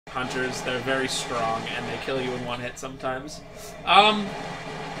hunters. They're very strong, and they kill you in one hit sometimes.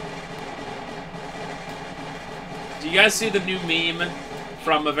 Do you guys see the new meme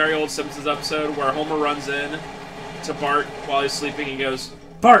from a very old Simpsons episode where Homer runs in to Bart while he's sleeping and goes,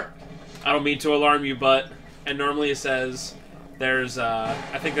 "Bart, I don't mean to alarm you, but..." And normally it says, there's, I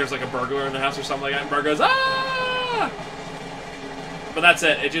think there's like a burglar in the house or something like that, and Bart goes, "Ah!" But that's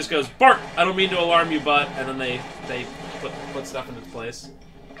it. It just goes, "Bart, I don't mean to alarm you, but..." And then they put stuff in its place.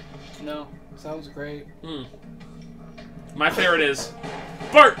 No, sounds great. My favorite is,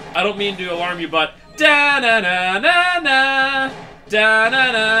 "Bart, I don't mean to alarm you, but..." Da-na-na-na-na,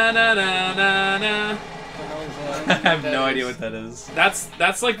 da-na-na-na-na-na. I have no idea what that is.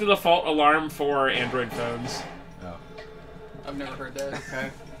 That's like the default alarm for Android phones. Oh. I've never heard that.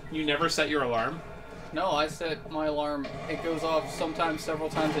 Okay. You never set your alarm? No, I set my alarm. It goes off sometimes several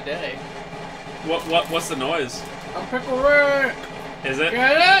times a day. What's the noise? I'm Pickle Rick! Is it?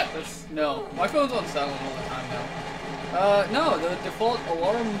 Get it? No, my phone's on silent all the time now. No, the default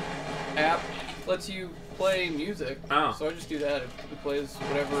alarm app lets you play music. Oh. So I just do that. It plays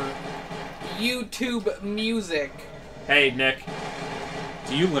whatever YouTube music. Hey, Nick.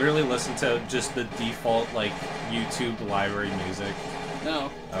 Do you literally listen to just the default, like, YouTube library music?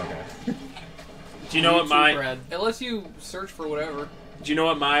 No. Okay. Do you know what my... It lets you search for whatever. Do you know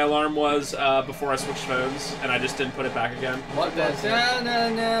what my alarm was before I switched phones, and I just didn't put it back again? What was that?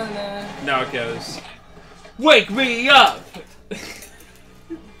 No, it goes, "Wake me up!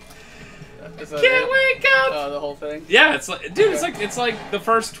 Can't wake up!" The whole thing? Yeah, it's like, dude, it's like the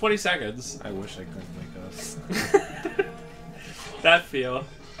first 20 seconds. I wish I couldn't wake up. That feel.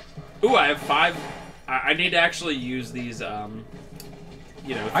 Ooh, I have 5. I need to actually use these, you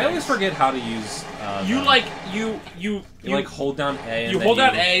know, I always things. forget how to use. You like you like hold down A. And you then hold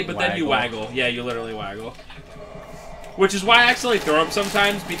down A, but then you waggle. waggle. Yeah, you literally waggle. Which is why I accidentally throw up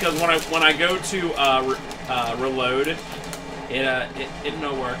sometimes, because when I go to reload, it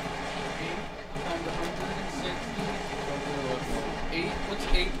no work. 8 What's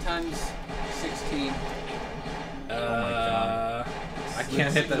 8 times 16? Oh my god. I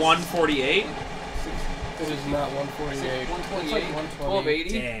can't hit that. 148. It is not 148. 128. It's like 120.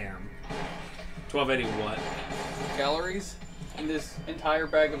 1280 Damn. 1280 what? calories in this entire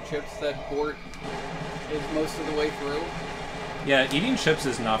bag of chips that Bort is most of the way through. Yeah, eating chips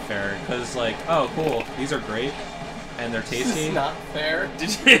is not fair, because, like, oh, cool, these are great, and they're tasty. This is not fair.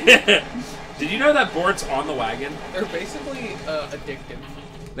 Did you know that Bort's on the wagon? They're basically addictive.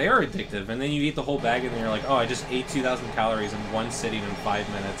 They are addictive, and then you eat the whole bag, and you're like, oh, I just ate 2,000 calories in one sitting in 5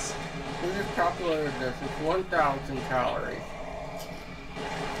 minutes. We just calculated this. It's 1,000 calories.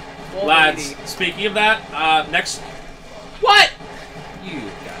 Lads, speaking of that, next... What? You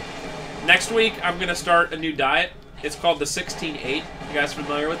got it. Next week, I'm going to start a new diet. It's called the 16-8. You guys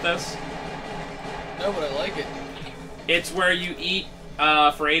familiar with this? No, but I like it. It's where you eat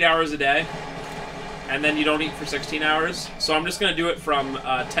for 8 hours a day, and then you don't eat for 16 hours. So I'm just going to do it from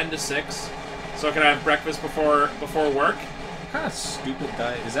 10 to 6, so I can have breakfast before work. What kind of stupid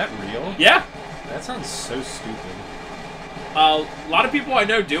diet? Is that real? Yeah. That sounds so stupid. A lot of people I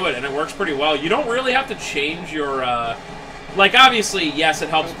know do it, and it works pretty well. You don't really have to change your... Like, obviously, yes, it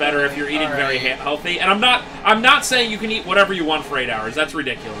helps better if you're eating very healthy. And I'm not saying you can eat whatever you want for 8 hours. That's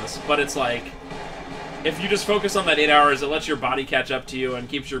ridiculous. But it's like, if you just focus on that 8 hours, it lets your body catch up to you and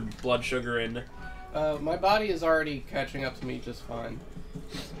keeps your blood sugar in. My body is already catching up to me just fine.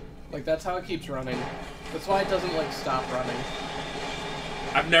 Like, that's how it keeps running. That's why it doesn't, like, stop running.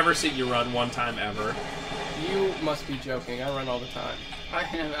 I've never seen you run one time ever. You must be joking. I run all the time. I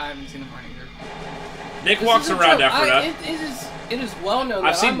haven't seen him run either. Nick This walks is a around joke. Ephrata. It is well known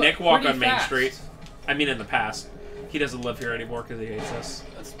I've that seen I'm Nick walk pretty on Main fast. Street. I mean, in the past. He doesn't live here anymore because he hates us.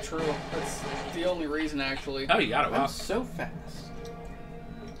 That's true. That's the only reason, actually. Oh, you got it. Wow. I'm so fast.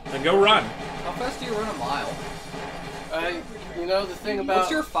 Then go run. How fast do you run a mile? You know, the thing about...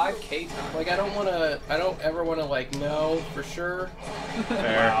 What's your 5K time? Like, I don't ever want to, like, know for sure.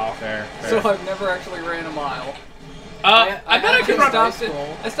 Fair, Wow. fair. So I've never actually ran a mile. I bet I could run. I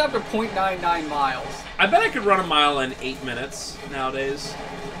stopped at 0.99 miles. I bet I could run a mile in 8 minutes nowadays.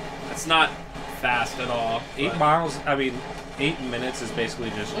 That's not fast at all. 8 miles, I mean, 8 minutes is basically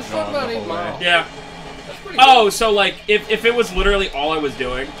just Let's talk jogging about the 8 whole miles. way. Yeah. That's pretty Oh, so like if it was literally all I was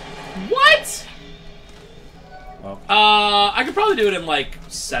doing. What? Well, I could probably do it in like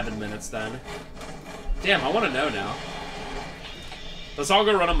 7 minutes then. Damn, I want to know now. Let's all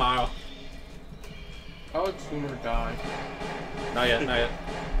go run a mile. I would sooner die. not yet, not yet.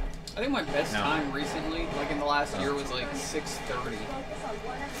 I think my best No. time recently, like in the last year, was like 6:30.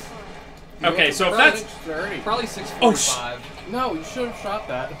 Okay, so if Probably that's 6:30. Probably 6:45. No, you should have shot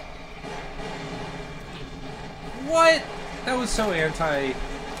that. What? That was so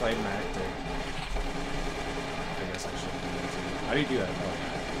anti-climactic. I guess I should do that too. How do you do that?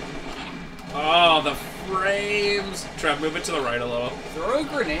 oh, the frames. Trev, move it to the right a little. Throw a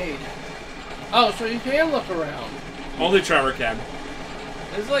grenade. Oh, so you can look around. Only Trevor can.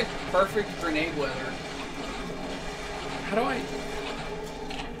 This is like perfect grenade weather. How do I?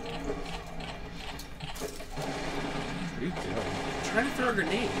 What are you doing? I'm trying to throw a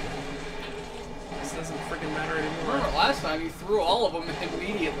grenade. This doesn't freaking matter anymore. Remember last time you threw all of them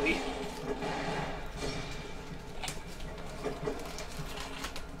immediately.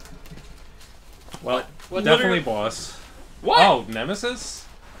 Well, What definitely letter- boss. What? Oh, Nemesis?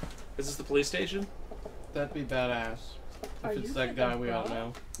 Is this the police station? That'd be badass. Are If it's you that like guy a we all pro?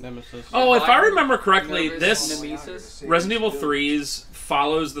 know. Nemesis. Oh, if I remember correctly, Nervous this Nemesis. Resident Evil 3's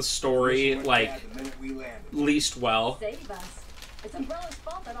follows the story like least well. Save us. It's Umbrella's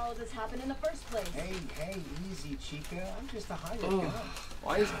fault that all of this happened in the first place. Hey, easy, Chica. I'm just a hired Ugh. gun.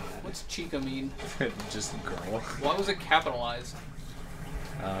 What's Chica mean? Just girl. Why was it capitalized?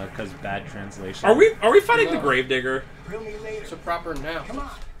 Because bad translation. Are we fighting the No. Gravedigger? Grill me later. It's a proper noun. Come on.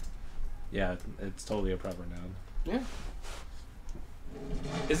 Yeah, it's totally a proper noun. Yeah.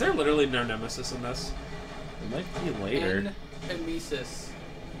 Is there literally no nemesis in this? It might be later. Nemesis.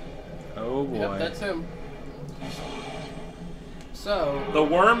 Oh boy. Yep, that's him. So, The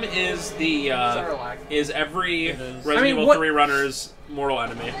worm is the Sarlacc. is every It is. Resident I mean, Evil what- 3 runner's mortal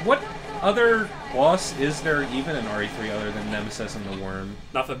enemy. What other boss is there even in RE3 other than Nemesis and the Worm?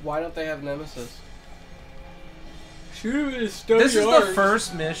 Nothing. why don't they have Nemesis? Shoot him in his This is the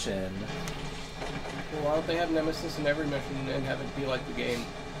first mission. Well, why don't they have Nemesis in every mission and have it be like the game?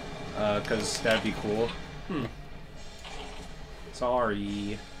 Because that'd be cool. Hmm.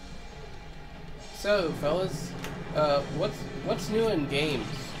 Sorry. So, fellas, what's new in games?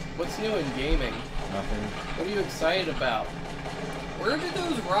 What's new in gaming? Nothing. What are you excited about? Where did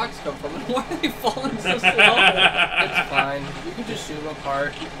those rocks come from and why are they falling so slow? It's fine. You can just shoot them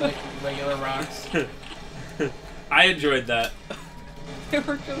apart like regular rocks. I enjoyed that. They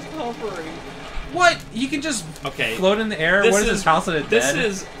were just hovering. What? You can just Okay. float in the air? This What is is- this, House of the This Dead?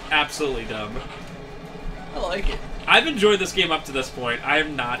 is absolutely dumb. I like it. I've enjoyed this game up to this point. I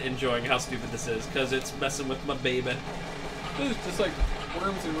am not enjoying how stupid this is because it's messing with my baby. This is just like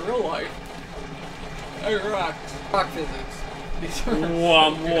worms in real life. Hey, rocks. Rock physics. These are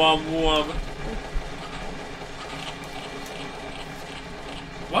Wum wum wum.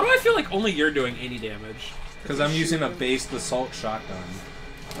 Why do I feel like only you're doing any damage? Because I'm using a based assault shotgun.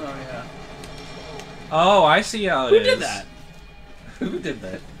 Oh yeah. Oh, I see how it Who is. did that? Who did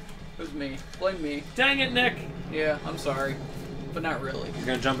that? It was me. Blame me. Dang it, Nick. Yeah, I'm sorry. But not really. You're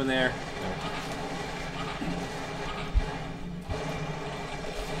gonna jump in there?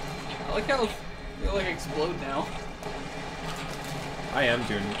 I like how they like explode now. I am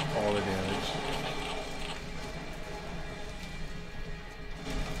doing all the damage.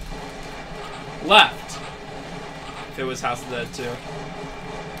 Left. If it was House of the Dead 2.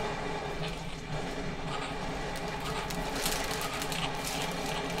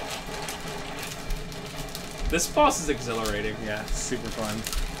 This boss is exhilarating. Yeah, it's super fun.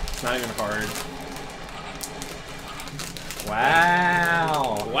 It's not even hard.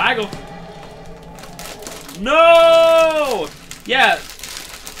 Wow. Waggle. No! Yeah.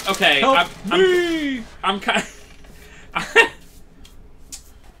 Okay. Help me! I'm kind.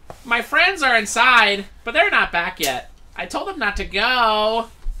 My friends are inside, but they're not back yet. I told them not to go.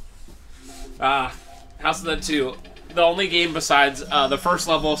 House of the Dead 2. The only game besides the first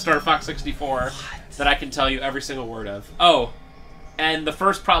level of Star Fox 64 that I can tell you every single word of. Oh, and the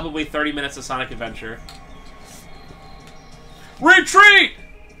first probably 30 minutes of Sonic Adventure. Retreat!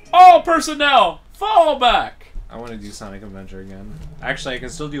 All personnel, fall back! I want to do Sonic Adventure again. Actually, I can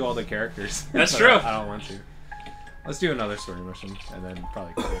still do all the characters. That's but true. I don't want to. Let's do another story mission, and then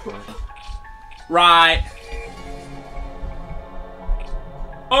probably call it. Right.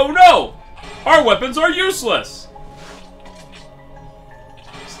 Oh no! Our weapons are useless!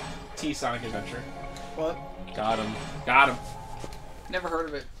 T Sonic Adventure. What? Got him. Got him. Never heard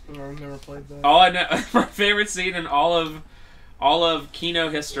of it. No, I've never played that. All I know, my favorite scene in all of Kino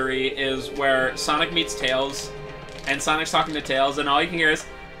history is where Sonic meets Tails, and Sonic's talking to Tails, and all you can hear is,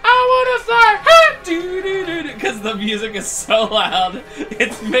 "I wanna fly, ha, doo doo doo doo," because the music is so loud,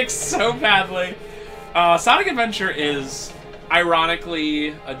 it's mixed so badly. Sonic Adventure is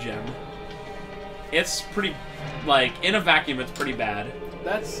ironically a gem. It's pretty, like in a vacuum, it's pretty bad.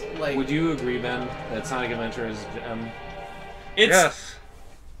 That's like. Would you agree, Ben, that Sonic Adventure is It's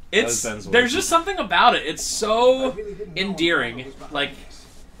It's That was Ben's there's voice. just something about it. It's so endearing. Like,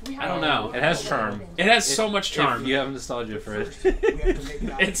 I don't know. It has charm. It has so much charm. If you have nostalgia for it.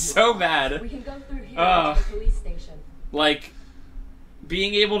 It's so bad. We can go through here Ugh. to the police station. Like,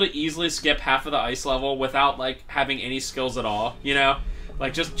 being able to easily skip half of the ice level without like having any skills at all. You know,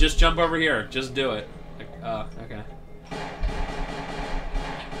 like just jump over here. Just do it. Like, okay.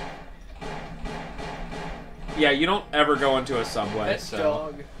 Yeah, you don't ever go into a subway, Pet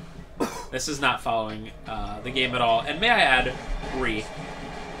so dog. this is not following the game at all. And may I add, Re.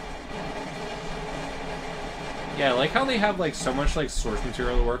 Yeah, I like how they have like so much like source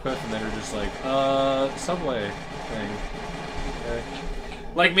material to work with, and then they're just like, subway thing. Okay.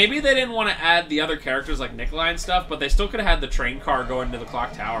 Like, maybe they didn't want to add the other characters like Nikolai and stuff, but they still could have had the train car go into the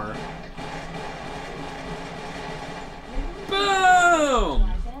clock tower.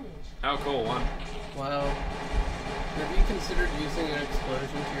 Boom! Oh, cool, one. Wow. Have you considered using an explosion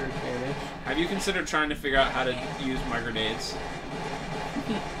to your advantage? Have you considered trying to figure out how to use my grenades?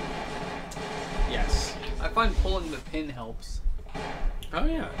 Yes. I find pulling the pin helps. Oh,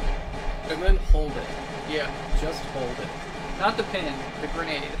 yeah. And then hold it. Yeah. Just hold it. Not the pin, the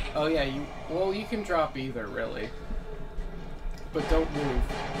grenade. Oh yeah, you can drop either, really. But don't move.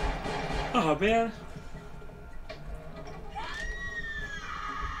 Oh, man.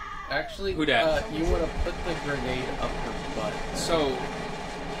 Actually, Who dat? you want to put the grenade up her butt. So,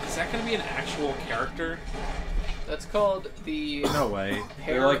 is that going to be an actual character? That's called the No way. They're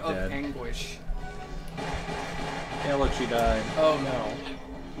Hair like of dead. Anguish. Yeah, look, she died. Oh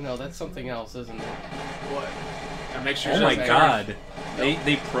no. No, that's something else, isn't it? What? And make sure Oh she my doesn't- god.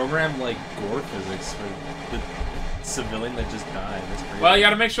 They programmed like gore physics for the civilian that just died. That's crazy. Well, you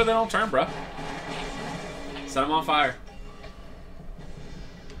gotta make sure they don't turn, bro. Set them on fire.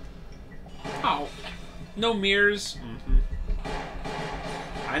 Oh. No mirrors.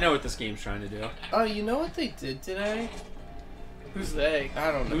 I know what this game's trying to do. Oh, you know what they did today? Who's they?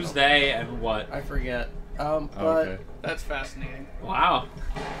 I don't know. Who's they and what? I forget. But Oh, okay. That's fascinating. Wow.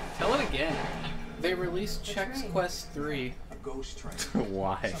 Tell it again. they released Chex Quest 3. A ghost train.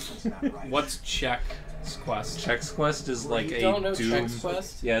 Why? Something's not right. What's Check Quest? Chex Quest is like You a don't know Doom. Chex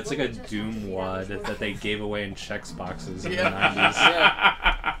Quest? Yeah, it's like a Doom wad that they gave away in Chex boxes in Yeah. the 90s.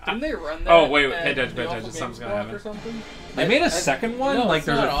 Yeah. Didn't they run that? Oh, wait, at pay attention, the pay Awful attention, Games something's gonna Block happen. Or something? They made a second one? No, Like it's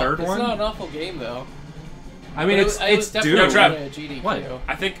there's not a third It's one? not an awful game though. I mean, But it's it was Doom. definitely Trev. a GDQ. What?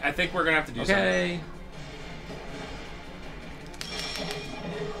 I think we're gonna have to do Okay.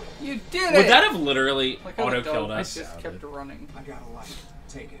 You did something. it! Would that have literally Like how the auto-killed dog us? just kept running. I got a light.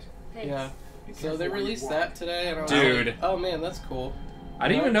 Take it. Thanks. Yeah. Be So careful they where you released walk. that today, and I was Dude. like, oh man, that's cool. I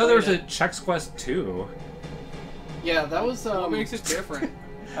didn't No, even I know there was played a Chex Quest 2. Yeah, that was What makes it different?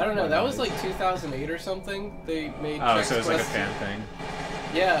 I don't know. That was like 2008 or something. They made. Oh, Chex so it's like a Quest. fan thing.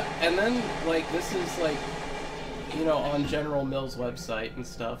 Yeah, and then like this is like, you know, on General Mills' website and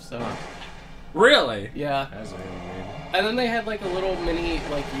stuff. So Huh. Really? yeah, That's really weird. and then they had like a little mini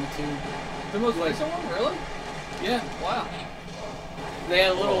like YouTube. The most recent one? Really? Yeah, Wow. they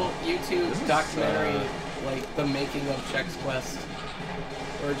had a little YouTube This is, documentary, like the making of Chex Quest,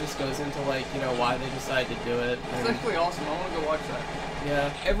 where it just goes into like, you know, why they decided to do it. That's And, actually awesome. I want to go watch that.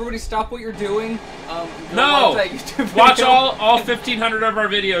 yeah. Everybody stop what you're doing. Go No! watch that YouTube Watch video. all 1,500 of our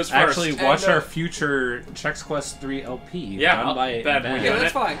videos first. Actually, watch And, our future Chex Quest 3 LP. Yeah, done I'll by bet Ben. we Yeah, done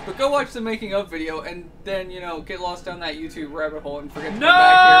that's it. fine. But go watch the making of video and then, you know, get lost down that YouTube rabbit hole and forget to come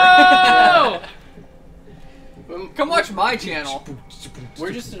back No! here. Come watch my channel.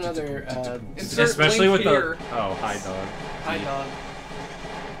 We're just another. Insert Especially link with here. the. Oh, hi, dog. Hi, dog.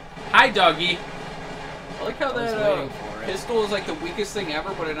 Hi, doggy. I like how I was that waiting for it. pistol is like the weakest thing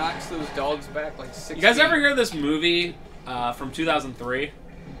ever, but it knocks those dogs back like 6 You guys feet. ever hear this movie from 2003?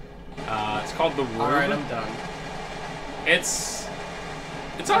 It's called The Room. All right, I'm done. It's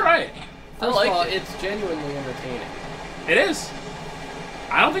all right. First like of all, it. it's genuinely entertaining. It is.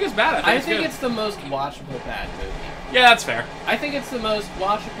 I don't think it's bad. I think, it's the most watchable bad movie. Yeah, that's fair. I think it's the most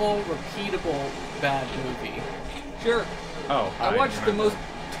watchable, repeatable bad movie. Sure. Oh, hi. I watched the most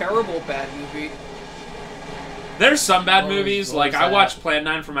terrible bad movie. There's some bad What was- movies. what Like was I that? watched Plan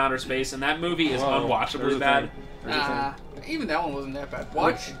 9 from Outer Space, and that movie is Whoa, there's unwatchably a bad. thing. There's a thing. Even that one wasn't that bad.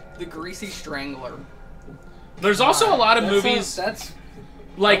 Watch The Greasy Strangler. There's also a lot of That's movies. That's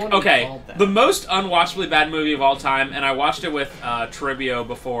Like, I wouldn't okay, call it that. the most unwatchably bad movie of all time, and I watched it with Trivio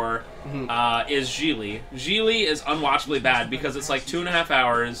before, is Gigli. Gigli is unwatchably bad because it's like 2.5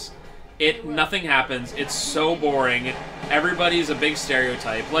 hours. Nothing happens. It's so boring. Everybody's a big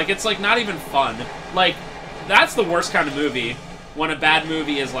stereotype. Like, it's like not even fun. Like, that's the worst kind of movie, when a bad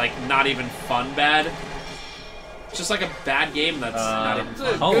movie is like not even fun bad. It's just like a bad game that's not even It's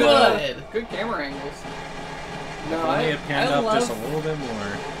a fun. Oh, good camera angles. No, Only it panned I up love, just a little bit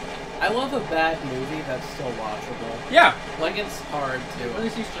more. I love a bad movie that's still watchable. Yeah. Like, it's hard to.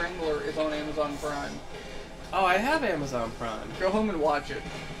 Lucy Strangler is on Amazon Prime. Oh, I have Amazon Prime. Go home and watch it.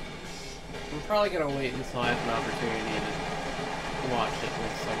 I'm probably gonna wait until I have an opportunity to watch it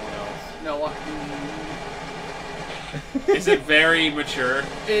with someone else. No, Is it very mature?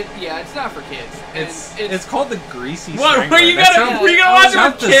 yeah, it's not for kids. And It's called the Greasy What? Strangler. Were you That gonna sounds- were you gonna watch it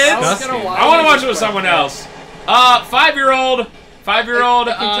sounds with kids? disgusting. I want to watch it with someone else. 5-year-old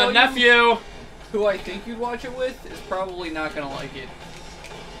I can tell you- nephew. who I think you'd watch it with is probably not gonna like it.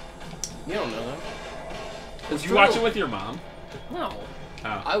 You don't know that. Would you watch it with your mom? No.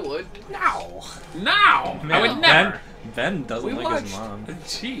 Oh. I would. No. No. Man, I would never. Ben doesn't We like watched- his mom.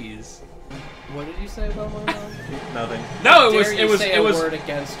 Jeez. What did you say about my mom? Nothing. No, it Dare was you it was say it a was word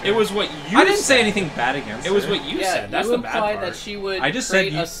against her. it was what you I didn't said. say anything bad against It was her. what you Yeah, said. That's you the bad implied part. that she would I just create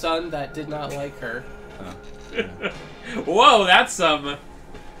said you- a son that did not like her. Whoa, that's some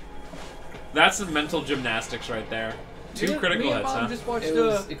mental gymnastics right there. Two critical Me and hits, Mom huh? just watched It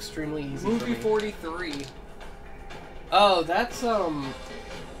was extremely easy movie for me. 43. Oh, that's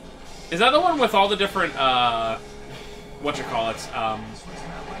Is that the one with all the different whatchamacallits?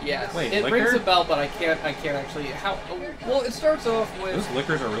 Yes. Wait, it liquor? rings a bell, but I can't actually. How? Well, it starts off with Those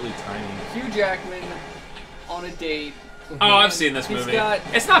liquors are really tiny. Hugh Jackman on a date. Oh, I've seen this He's movie. got-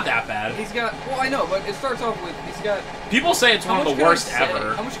 It's not that bad. He's got. Well, I know, but it starts off with he's got. People say it's How one of much the can I worst say?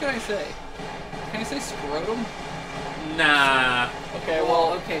 ever. How much can I say? Can I say scrotum? Nah. Okay,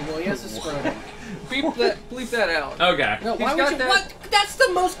 Well, he has a scrotum. bleep that out. Okay. No, He's why got would you? that- What? That's the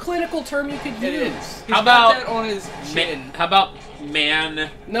most clinical term you could It use. is. How He's about got that on his chin? How about man?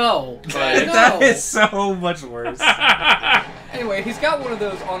 No. But- No. That is so much worse. Anyway, he's got one of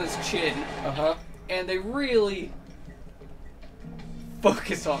those on his chin, Uh huh. and they really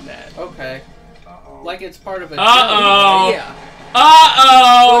focus on that. Okay. Like it's part of a. Uh-oh. joke, Yeah,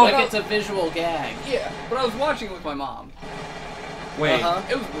 Uh-oh! Like it's a visual gag. yeah. But I was watching it with my mom. Wait, Uh-huh.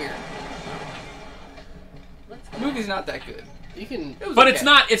 It was weird. The movie's not that good. You can. It was But okay.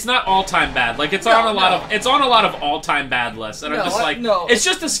 it's not all time bad. Like it's No, on a lot no. of all time bad lists, and I'm No, just like, no. it's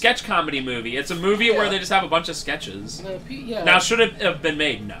just a sketch comedy movie. It's a movie where Yeah. they just have a bunch of sketches. No, yeah. Now, should it have been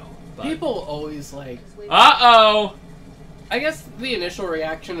made? No. But. People always like. Uh-oh! I guess the initial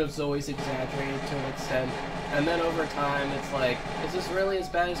reaction is always exaggerated to an extent, and then over time it's like, is this really as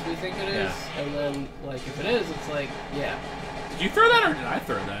bad as we think it is? Yeah. And then, like, if it is, it's like, yeah. Did you throw that or did I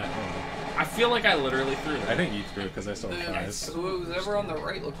throw that? I feel like I literally threw that. I think you threw it because I saw fries. Whoever on the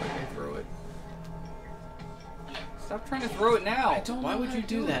right looked like they threw it. Stop trying to throw it now. Why would you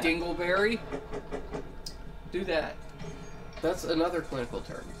do that? Dingleberry? Do that. That's another clinical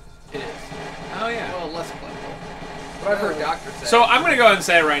term. It is. Oh yeah. Well, less clinical. But I've heard doctors say. So I'm gonna go ahead and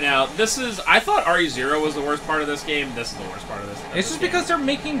say it right now. I thought RE0 was the worst part of this game. This is the worst part of this. It's just because they're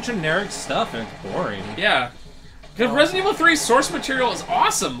making generic stuff and it's boring. Yeah. Because Resident Evil 3's source material is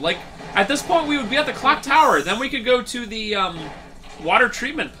awesome. Like at this point, we would be at the clock tower. Then we could go to the water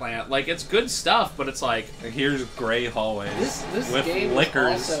treatment plant. Like it's good stuff, but it's like Here's gray hallways This with game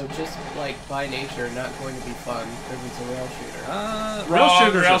liquors. is also just, like, by nature, not going to be fun because it's a rail shooter.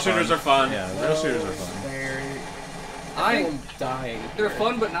 Wrong, rail shooters are fun. Yeah, rail shooters are fun. I am dying. They're here.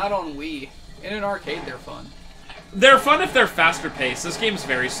 fun, but not on Wii. In an arcade, they're fun. They're fun if they're faster paced. This game's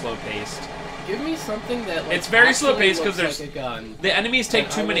very slow paced. Give me something that, like, It's very slow actually paced 'cause looks there's- like a gun. The enemies take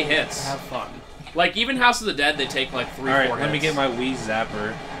and too I many will hits. Have fun. Like even House of the Dead, they take like 3-4 Alright, hits. let me get my Wii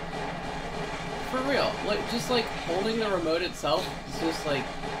Zapper. For real, like just like holding the remote itself is just like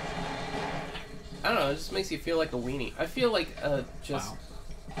I don't know. It just makes you feel like a weenie. I feel like just. Wow.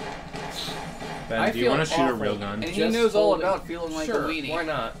 Ben, I do you feel want to shoot a awful. real gun? And he Just knows all holding- about feeling like sure, a weenie. why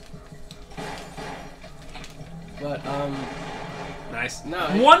not? But Nice. no,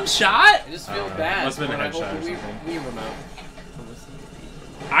 One shot? I just feel know. bad Must've been a when I hold headshot or the something. Wii remote.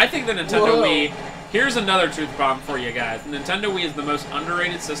 I think the Nintendo Whoa. Wii. Here's another truth bomb for you guys. The Nintendo Wii is the most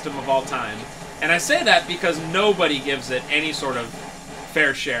underrated system of all time, and I say that because nobody gives it any sort of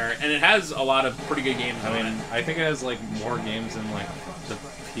fair share, and it has a lot of pretty good games on I it. mean, I think it has like more games than like the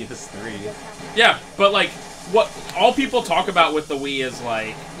PS3. Yeah, but like what all people talk about with the Wii is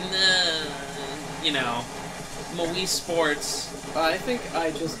like, nah, you know, my Wii Sports. I think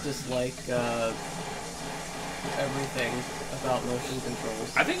I just dislike everything about motion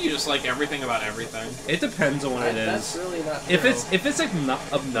controls. I think you just like everything about everything. It depends on what it That's is. really not If true. it's like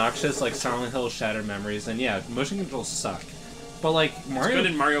obnoxious like Silent Hill Shattered Memories, then yeah, motion controls suck. But like It's Mario good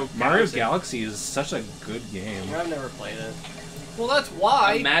in Mario Galaxy is such a good game. I've never played it. Well, that's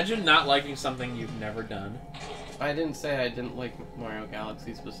why. Imagine not liking something you've never done. I didn't say I didn't like Mario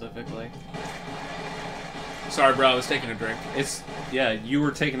Galaxy specifically. Sorry, bro. I was taking a drink. Yeah, you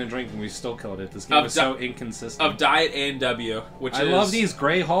were taking a drink and we still killed it. This game is so inconsistent. Of Diet A&W, which I love these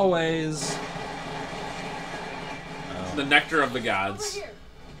gray hallways. The nectar of the gods.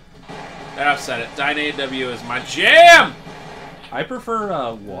 I've said it. Diet A&W is my jam! I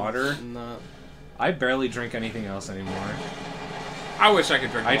prefer water. Not. I barely drink anything else anymore. I wish I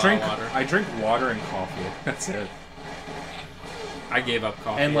could drink a lot of water. I drink water and coffee. That's it. I gave up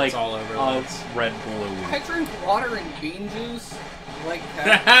coffee. And like it's all over. Red Bull a I week. drink water and bean juice. Like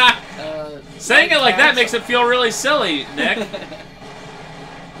Saying it like that makes it feel really silly, Nick.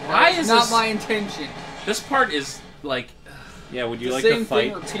 Why is not this? my intention. This part is like. Yeah, would you The like to same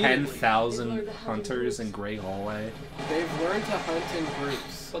thing fight repeatedly. 10,000 hunters in Gray Hallway? They've learned to hunt in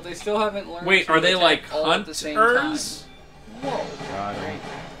groups. But they still haven't learned. Wait, to are they attack like all at the same time. hunters? Whoa. Got him. Great.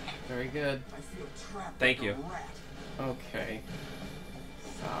 Very good. I feel trapped Thank like you. a rat. Okay.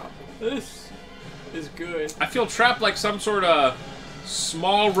 Stop. This is good. I feel trapped like some sort of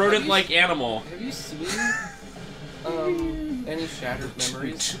small rodent-like animal. Have you seen any Shattered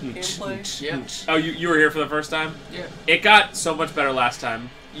Memories gameplay? Yeah. Oh, you were here for the first time? Yeah. It got so much better last time.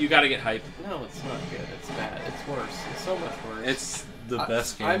 You gotta get hype. No, it's not good. It's bad. It's worse. It's so much worse. It's the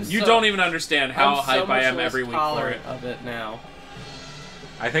best game. I'm You so- don't even understand how I'm so hype I much am less every week for tolerant it. of it now.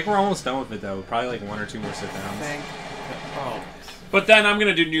 I think we're almost done with it though. Probably like 1 or 2 more sit-downs. Thank. Oh. But then I'm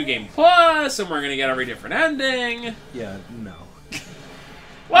gonna do New Game Plus, and we're gonna get every different ending. Yeah, no.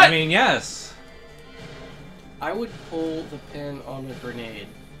 What? I mean, yes. I would pull the pin on the grenade,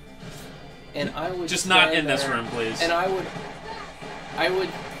 and I would Just not stand in this there, room, please. And I would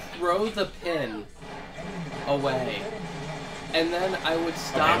throw the pin away, and then I would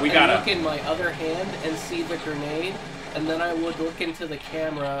stop Okay, we and gotta- look in my other hand and see the grenade, and then I would look into the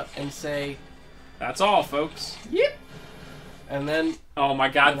camera and say, That's all, folks. "Yep," and then Oh my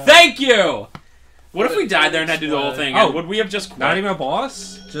god, No. thank you! What if we died there and had to do the whole thing? Oh. Would we have just quit? Not even a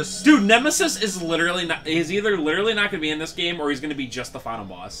boss? Just... Dude, Nemesis is literally not... He's either literally not going to be in this game, or he's going to be just the final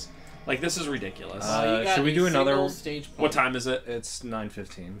boss. Like, this is ridiculous. you got should we a do another- single stage point. What time is it? It's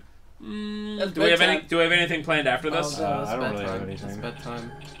 9:15. That's Do we have bedtime. anything planned after this? Oh, no, it's I don't really bedtime. have anything. It's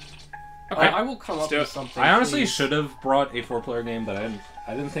bedtime. Okay. I will come Let's up do with it. something. I honestly please. should have brought a 4-player game, but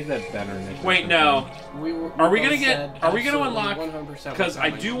I didn't think that Ben or Nick was Wait, gonna no. We were, Are we both gonna get- said are we gonna absolutely unlock- 100% Because I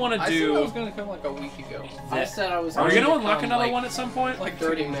we're do coming. want to I said I was do... gonna come like a week ago. I said I was. Are we going going to unlock come, another like, one at some point? Like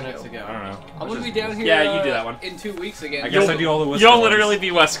 30 2 weeks minutes ago. ago. I don't know. I'm gonna be down here. Yeah, you do that one. In 2 weeks again. I guess I do all the Wesker You'll ones. literally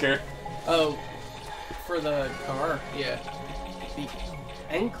be Wesker. Oh, for the car, Yeah. the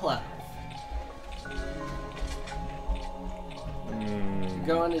Enclave. Mm.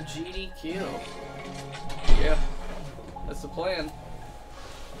 Going to GDQ. Yeah. That's the plan.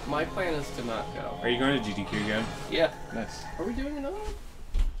 My plan is to not go. Are you going to GDQ again? Yeah. Nice. Are we doing another one?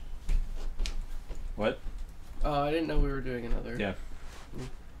 What? I didn't know we were doing another. Yeah.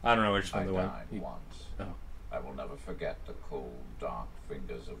 I don't know which I one the one. died once. Oh. I will never forget the cold, dark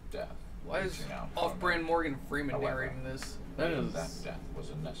fingers of death. Why is reaching out for off-brand me. Morgan Freeman However, narrating this? That Even is that death was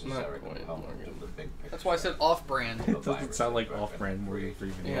a necessary quite component Morgan. of the big picture. That's why I said off-brand. It doesn't sound like off-brand Morgan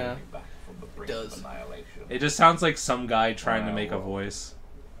Freeman. Yeah. Back from the brink Does. of annihilation. It just sounds like some guy trying to make a voice.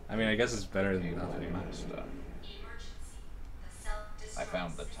 I mean, I guess it's better He than was a nothing. master. I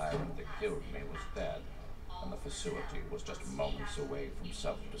found the tyrant that killed me was dead, and the facility was just moments away from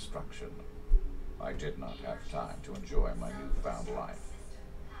self-destruction. I did not have time to enjoy my newfound life.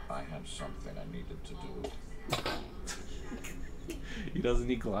 I had something I needed to do. He doesn't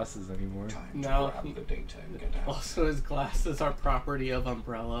need glasses anymore. Time No, to grab he- the data and get out. Also, his glasses are property of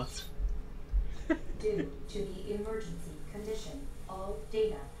Umbrella. Due to the emergency condition, all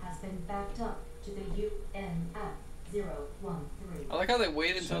data has been backed up to the UNF-013. I like how they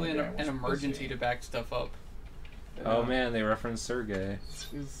waited until Sergey an was emergency busy. to back stuff up. Oh man, they referenced Sergey.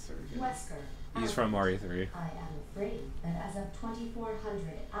 He's Sergey. Wesker, He's from RE3. I am afraid that as of 2400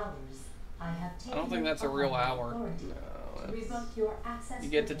 hours, I have taken I don't think that's a real upon hour. authority No, to that's- revoke your access You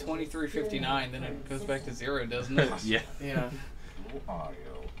get to privileges 2359, then it goes back to 0, doesn't it? Yeah. yeah. Who are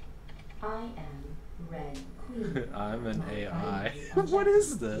you? I am Red Queen. I'm an My AI. primary What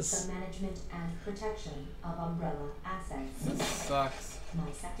is objective this? the management and protection of Umbrella assets. This sucks.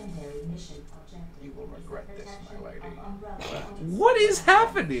 My secondary mission objective You will is the regret this, my protection lady. of Umbrella and its What is assets.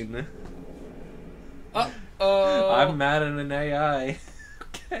 happening? I'm mad at an AI.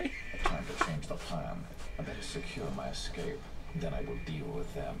 Okay. Time to change the plan. I better secure my escape. Then I will deal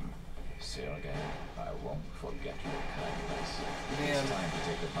with them. Sergey, I won't forget your kindness. Man. It's time to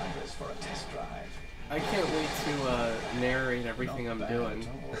take the virus for a test drive. I can't wait to narrate everything Not I'm bad doing.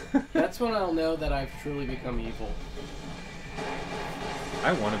 at all. That's when I'll know that I've truly become evil.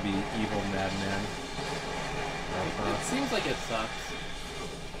 I want to be evil madman. It seems like it sucks.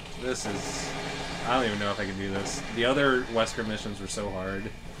 This is... I don't even know if I can do this. The other Wesker missions were so hard.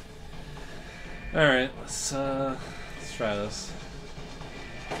 Alright, let's try this.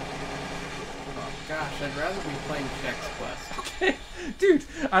 Oh gosh, I'd rather be playing Chex Quest. Okay, dude,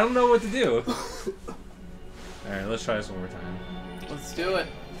 I don't know what to do. Alright, let's try this one more time. Let's do it.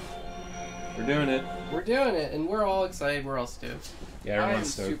 We're doing it. We're doing it, and we're all excited. We're all stoked. Yeah, I'm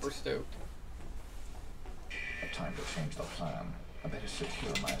everyone's stoked. super stoked. Time to change the plan. I better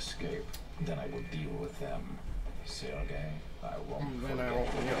secure my escape. Then I will deal with them. Sergei, I won't Then forget. I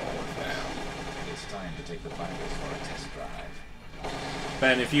won't deal with them. It's time to take the Bibles for a test drive.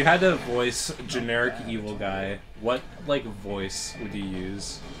 Ben, if you had to voice generic evil guy, what, like, voice would you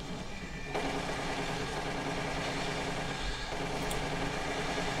use?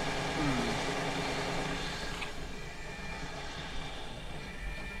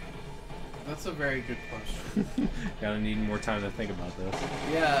 That's a very good question. Gotta need more time to think about this.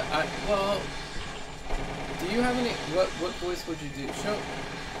 Yeah, well, do you have any, what voice would you do?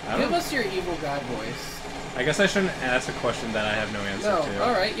 Give us your evil guy voice. I guess I shouldn't ask a question that I have no answer No, to.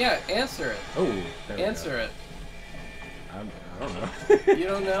 alright, yeah, answer it. Oh, there we Answer go. it. I don't know. You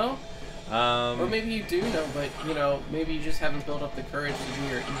don't know? Or Um, maybe you do know, but, you know, maybe you just haven't built up the courage to do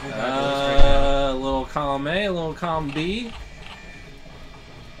your evil guy voice right now. a little column A, a little column B.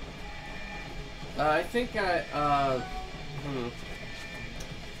 I think I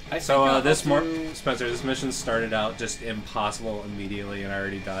So think this I'll do- Spencer, this mission started out just impossible immediately, and I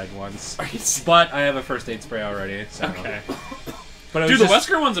already died once. Are you serious? But I have a first aid spray already. So. Okay. But it Dude, was the just,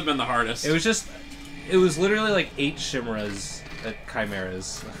 Wesker ones have been the hardest. it was literally like 8 chimeras,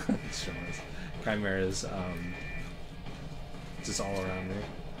 chimeras, chimeras, just all around me.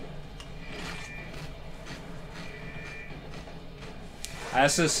 I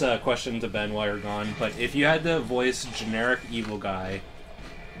asked this question to Ben while you're gone, but if you had to voice generic evil guy,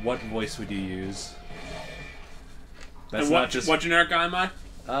 what voice would you use? That's and not just what generic guy am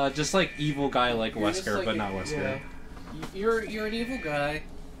I? just like evil guy like You're just Wesker, like but a- not Wesker. yeah. You're an evil guy,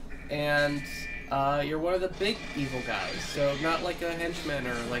 and you're one of the big evil guys. So not like a henchman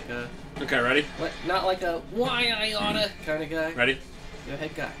or like a Okay, ready? not like a why I oughta kind of guy. Ready? The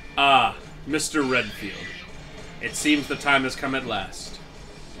head guy. Ah, Mr. Redfield. It seems the time has come at last.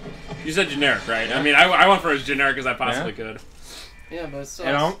 You said generic, right? Yeah. I mean, I went for as generic as I possibly Yeah. could. Yeah, but it's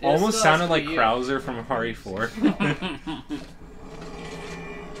It almost sounded like Krauser from RE4.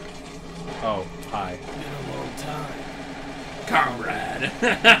 Oh, hi. Been a long time. Comrade.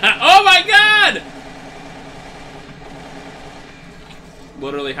 Oh my god!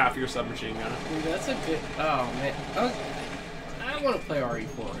 Literally half your submachine gun. Dude, that's a good. Oh man, I want to play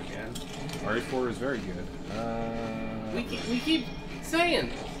RE4 again. RE4 is very good. We keep saying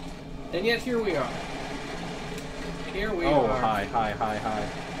this, and yet here we are. Here we Oh, are. hi.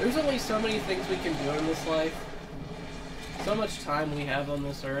 There's only so many things we can do in this life. So much time we have on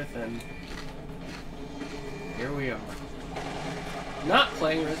this earth, and here we are. Not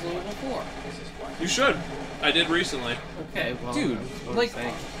playing Resident Evil 4. You should. I did recently. Okay, well, Dude, that's what I'm like,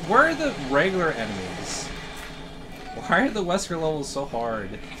 saying. where are the regular enemies? Why are the Wesker levels so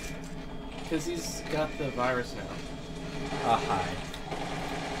hard? Because he's got the virus now. Hi.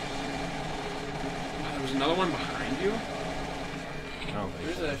 There was another one behind you? I don't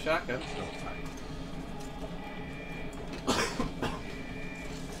think There's a shotgun.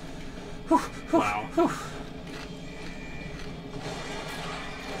 Wow.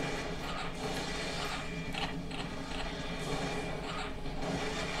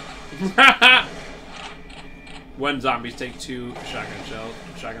 When zombies take 2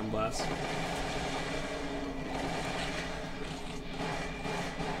 shotgun blasts.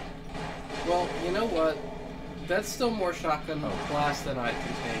 Well, you know what? That's still more shotgun blast than I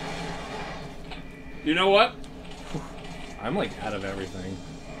can take. You know what? I'm like out of everything.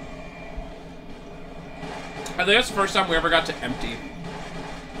 I think that's the first time we ever got to empty.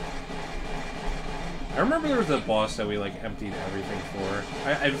 I remember there was a boss that we like emptied everything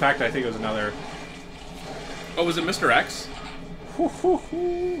for. In fact, I think it was another. Oh, was it Mr. X?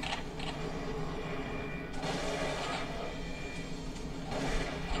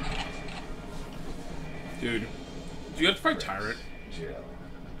 Dude, do you have to fight Tyrant? Jill,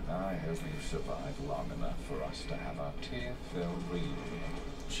 I hope you survived long enough for us to have our tear-filled reunion.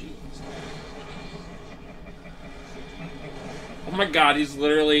 Jeez. Oh my god, he's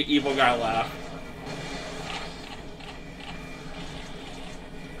literally evil guy laugh.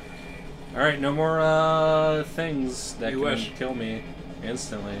 Alright, no more things that You can wish. kill me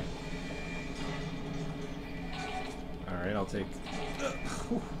instantly. Alright, I'll take...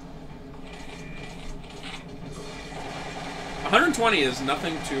 120 is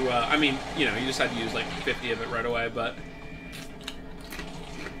nothing to, I mean, you know, you just had to use like 50 of it right away, but...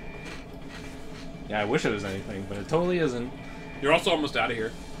 Yeah, I wish it was anything, but it totally isn't. You're also almost out of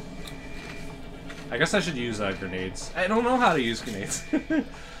here. I guess I should use grenades. I don't know how to use grenades.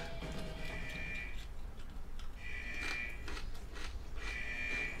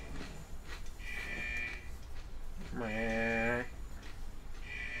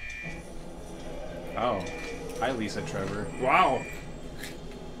 Oh. Hi, Lisa Trevor. Wow.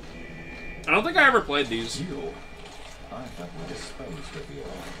 I don't think I ever played these. You. I thought we disposed of you.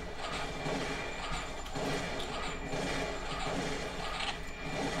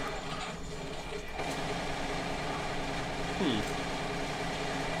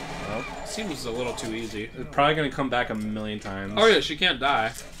 Well, Seems a little too easy. it's probably gonna come back a million times. Oh yeah, she can't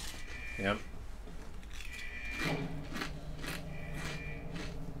die. Yep.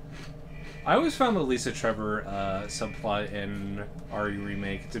 I always found the Lisa Trevor subplot in RE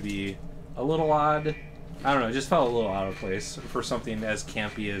Remake to be a little odd. I don't know, it just felt a little out of place for something as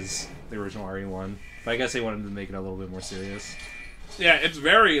campy as the original RE1. But I guess they wanted to make it a little bit more serious. Yeah, it's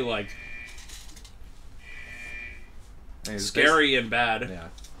very, like, And it's scary and bad. Yeah.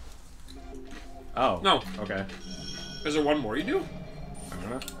 Oh. No. Okay. Is there one more you do? I don't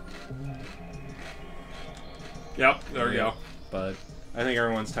know. Yep, there we go. But I think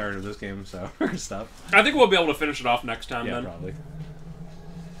everyone's tired of this game, so stuff. I think we'll be able to finish it off next time Yeah, then. probably.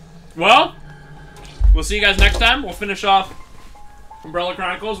 Well, we'll see you guys next time. We'll finish off Umbrella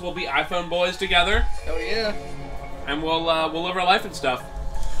Chronicles. We'll be iPhone boys together, Oh yeah. and we'll live our life and stuff.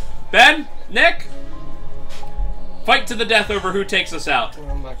 Ben, Nick, fight to the death over who takes us out.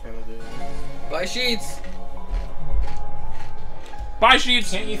 I'm not gonna do that. Bye, Sheets. Bye,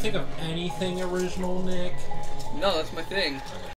 Sheets. Can't you think of anything original, Nick? No, that's my thing.